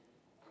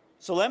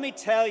So let me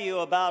tell you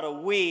about a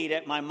weed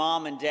at my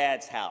mom and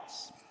dad's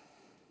house.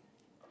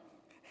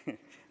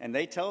 And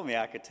they told me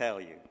I could tell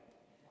you.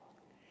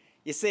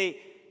 You see,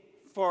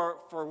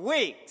 for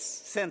weeks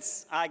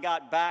since I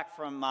got back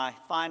from my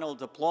final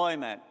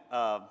deployment,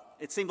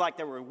 it seemed like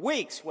there were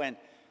weeks when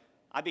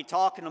I'd be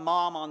talking to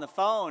Mom on the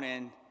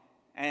phone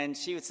and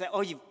she would say, "Oh,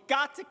 you've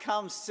got to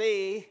come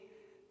see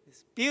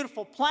this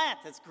beautiful plant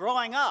that's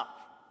growing up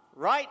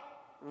right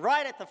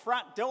at the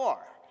front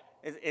door.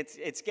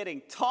 It's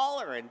getting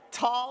taller and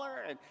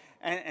taller,"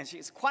 and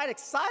she's quite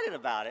excited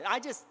about it.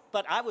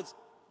 But I was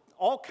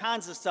all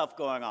kinds of stuff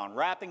going on,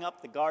 wrapping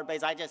up the guard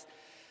base.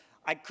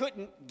 I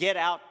couldn't get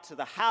out to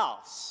the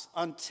house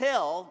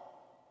until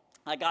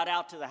I got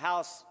out to the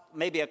house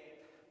maybe a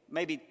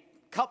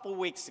couple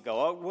weeks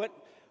ago.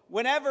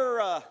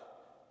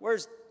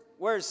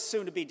 Where's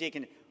soon-to-be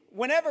deacon?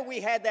 Whenever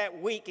we had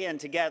that weekend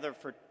together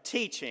for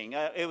teaching,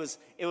 it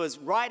was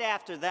right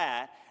after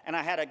that, and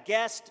I had a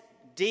guest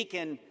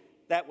deacon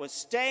that was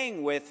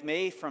staying with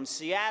me from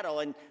Seattle,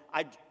 and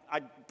I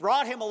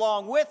brought him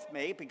along with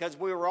me because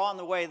we were on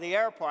the way to the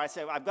airport. I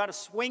said, "I've got to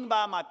swing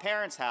by my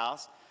parents'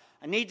 house.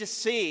 I need to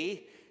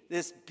see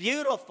this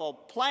beautiful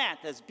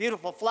plant, this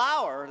beautiful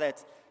flower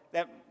that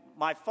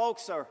my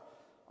folks are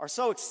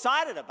so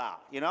excited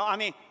about." You know, I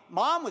mean,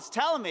 Mom was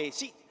telling me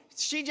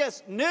she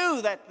just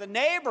knew that the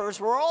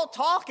neighbors were all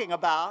talking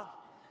about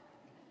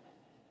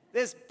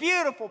this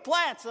beautiful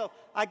plant. So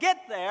I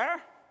get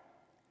there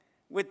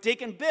with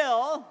Deacon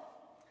Bill,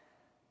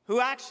 who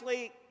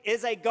actually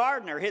is a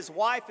gardener. His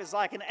wife is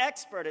like an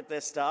expert at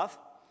this stuff.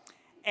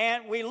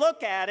 And we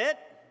look at it,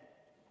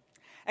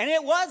 and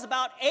it was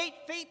about 8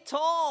 feet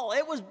tall.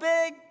 It was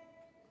big.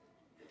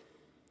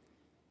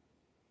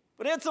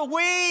 But it's a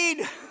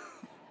weed.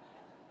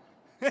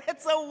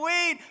 It's a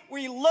weed.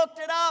 We looked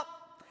it up.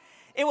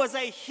 It was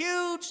a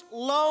huge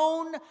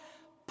lone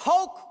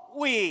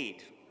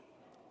pokeweed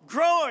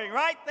growing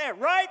right there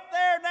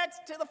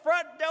next to the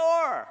front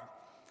door.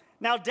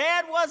 Now,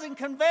 Dad wasn't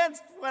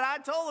convinced when I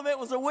told him it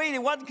was a weed. He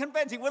wasn't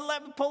convinced. He wouldn't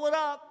let me pull it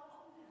up.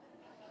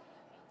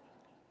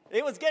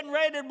 It was getting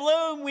ready to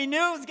bloom. We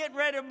knew it was getting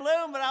ready to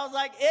bloom, but I was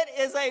like, it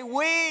is a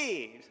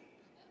weed.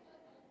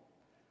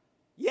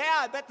 Yeah,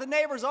 I bet the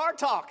neighbors are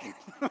talking.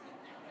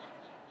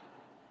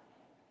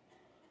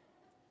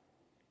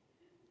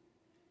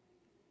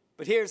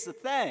 But here's the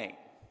thing.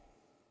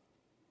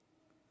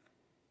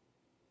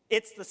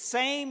 It's the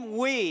same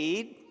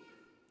weed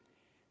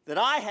that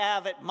I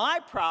have at my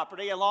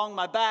property along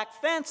my back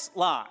fence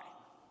line.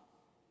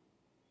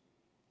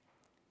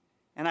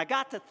 And I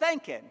got to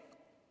thinking,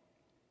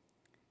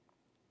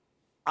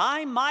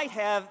 I might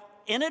have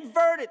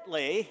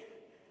inadvertently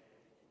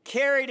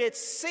carried its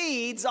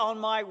seeds on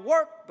my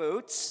work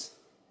boots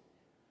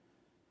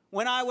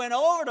when I went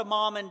over to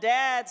Mom and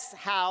Dad's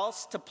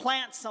house to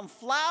plant some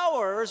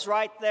flowers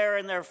right there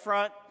in their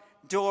front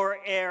door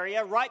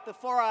area right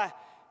before I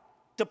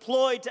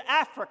deployed to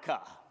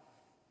Africa.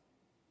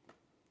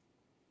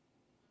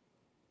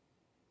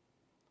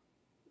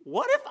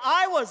 What if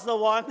I was the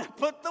one that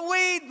put the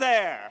weed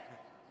there?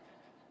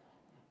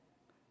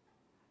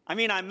 I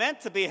mean, I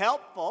meant to be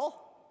helpful,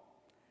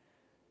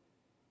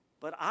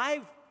 but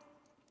I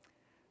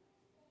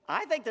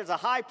think there's a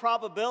high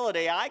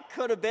probability I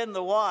could have been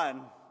the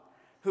one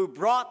who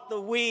brought the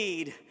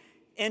weed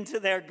into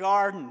their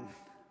garden.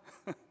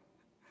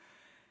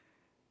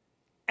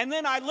 And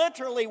then I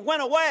literally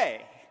went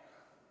away.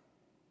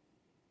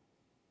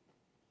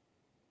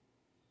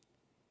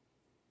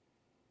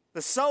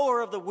 The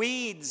sower of the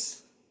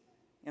weeds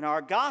in our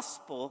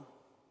gospel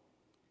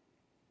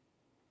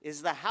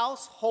is the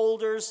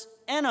householder's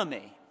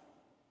enemy,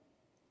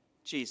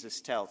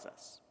 Jesus tells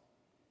us.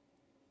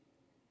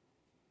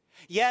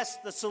 Yes,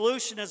 the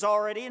solution is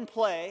already in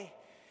play.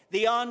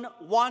 The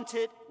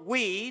unwanted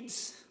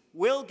weeds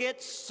will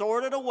get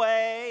sorted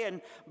away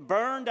and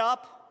burned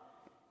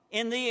up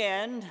in the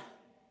end.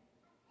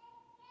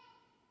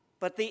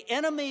 But the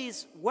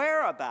enemy's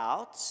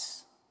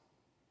whereabouts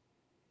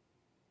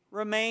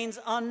remains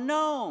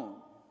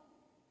unknown.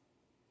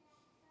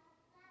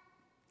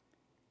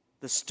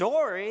 The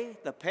story,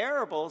 the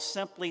parable,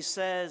 simply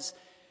says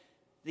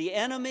the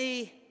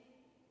enemy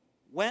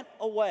went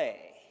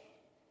away.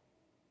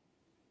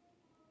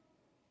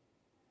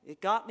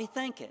 It got me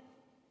thinking,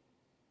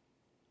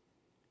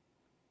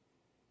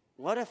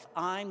 what if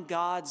I'm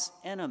God's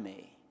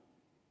enemy?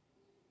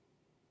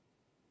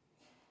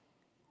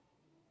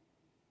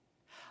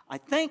 I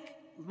think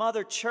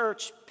Mother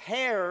Church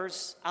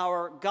pairs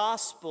our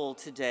gospel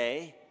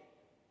today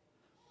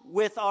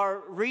with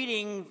our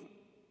reading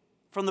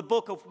from the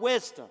book of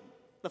Wisdom,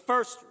 the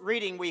first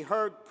reading we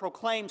heard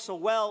proclaimed so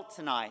well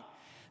tonight,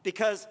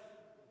 because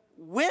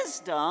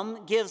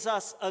wisdom gives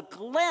us a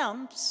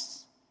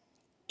glimpse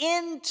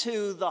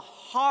into the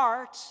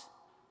heart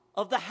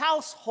of the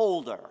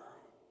householder.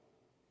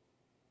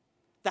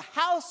 The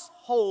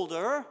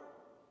householder,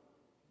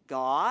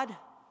 God,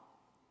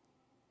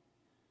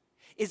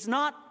 is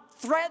not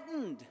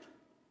threatened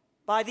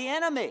by the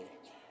enemy.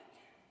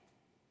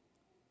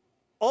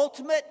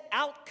 Ultimate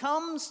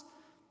outcomes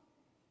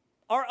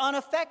are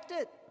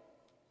unaffected.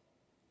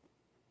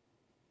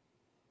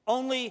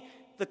 Only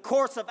the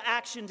course of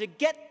action to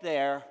get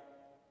there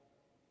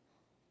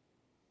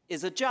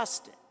is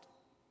adjusted.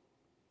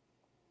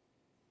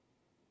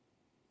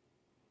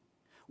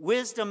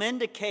 Wisdom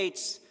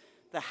indicates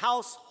the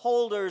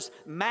householder's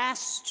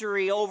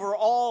mastery over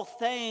all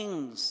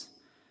things,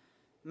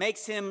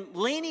 makes him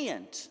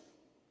lenient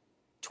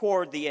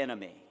toward the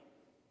enemy.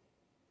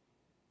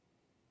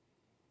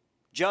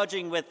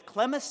 Judging with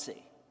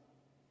clemency,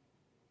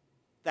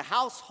 the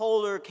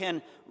householder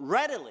can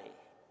readily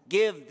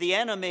give the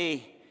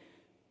enemy,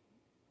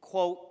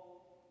 quote,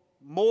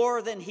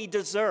 more than he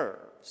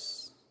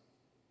deserves.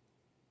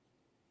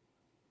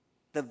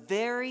 The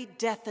very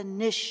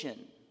definition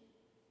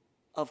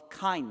of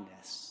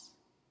kindness.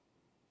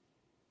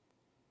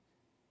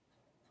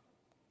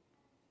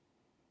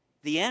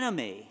 The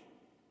enemy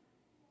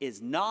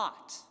is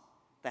not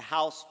the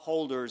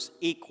householder's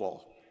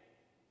equal.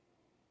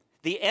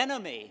 The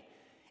enemy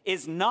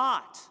is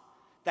not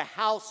the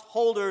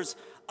householder's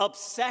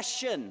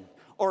obsession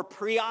or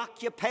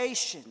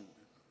preoccupation.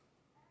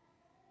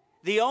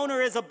 The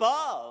owner is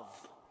above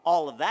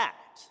all of that.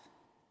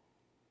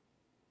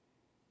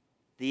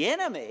 The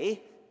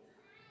enemy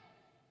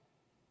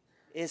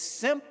is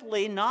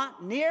simply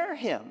not near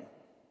him.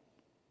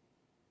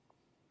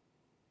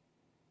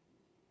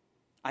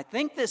 I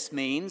think this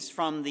means,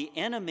 from the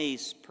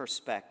enemy's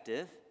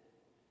perspective,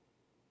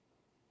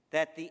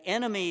 that the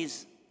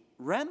enemy's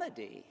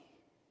remedy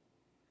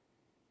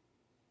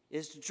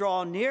is to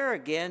draw near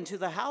again to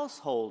the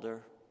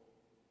householder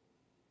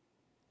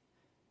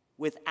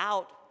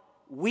without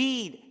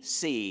weed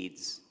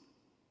seeds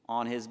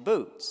on his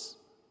boots.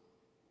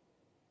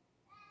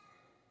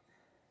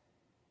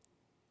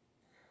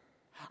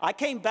 I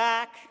came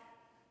back,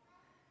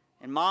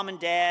 and Mom and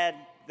Dad,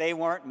 they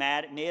weren't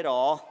mad at me at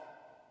all.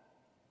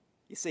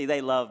 You see,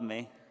 they love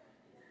me.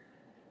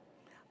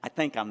 I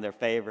think I'm their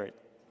favorite.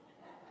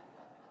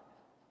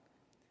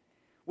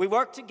 We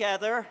worked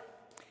together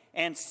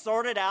and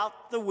sorted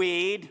out the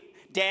weed.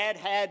 Dad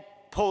had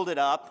pulled it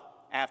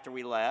up after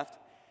we left.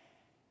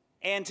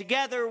 And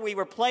together we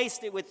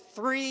replaced it with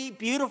 3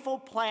 beautiful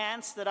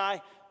plants that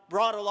I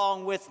brought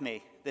along with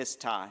me this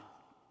time.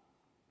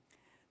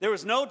 There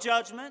was no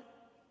judgment,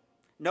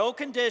 no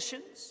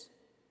conditions,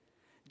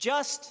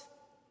 just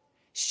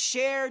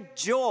shared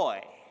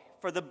joy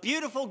for the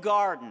beautiful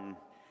garden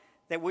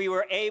that we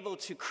were able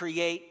to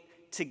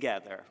create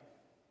together.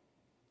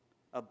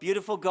 A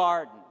beautiful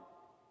garden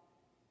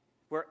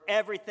where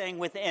everything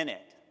within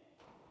it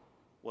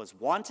was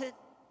wanted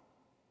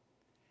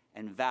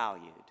and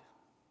valued.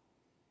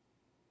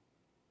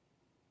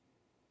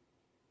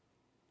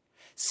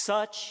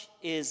 Such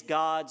is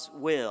God's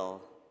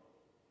will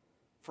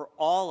for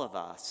all of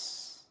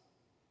us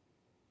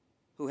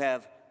who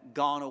have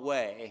gone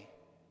away,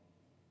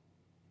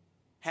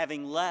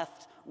 having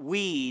left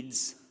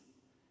weeds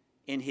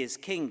in his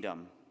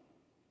kingdom.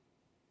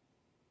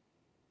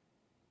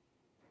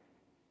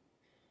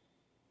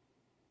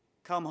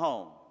 Come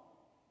home.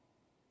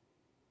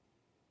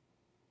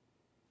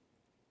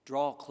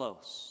 Draw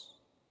close.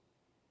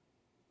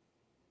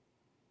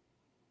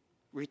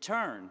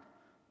 Return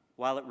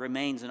while it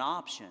remains an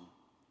option.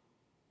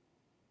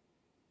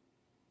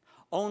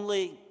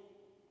 Only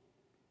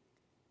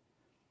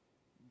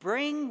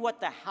bring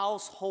what the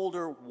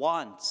householder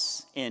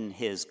wants in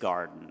his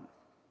garden.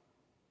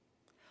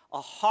 A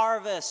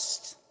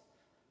harvest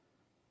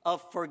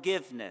of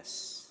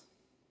forgiveness,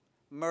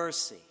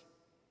 mercy,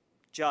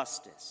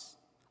 justice,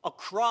 a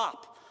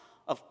crop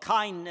of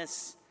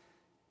kindness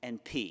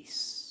and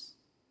peace.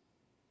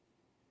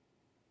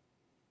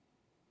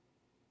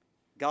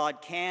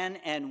 God can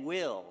and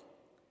will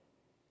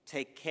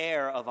take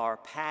care of our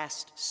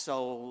past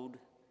sowed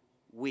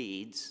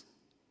weeds.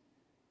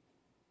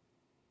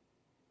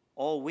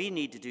 All we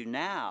need to do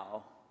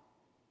now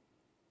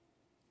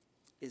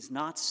is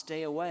not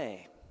stay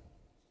away.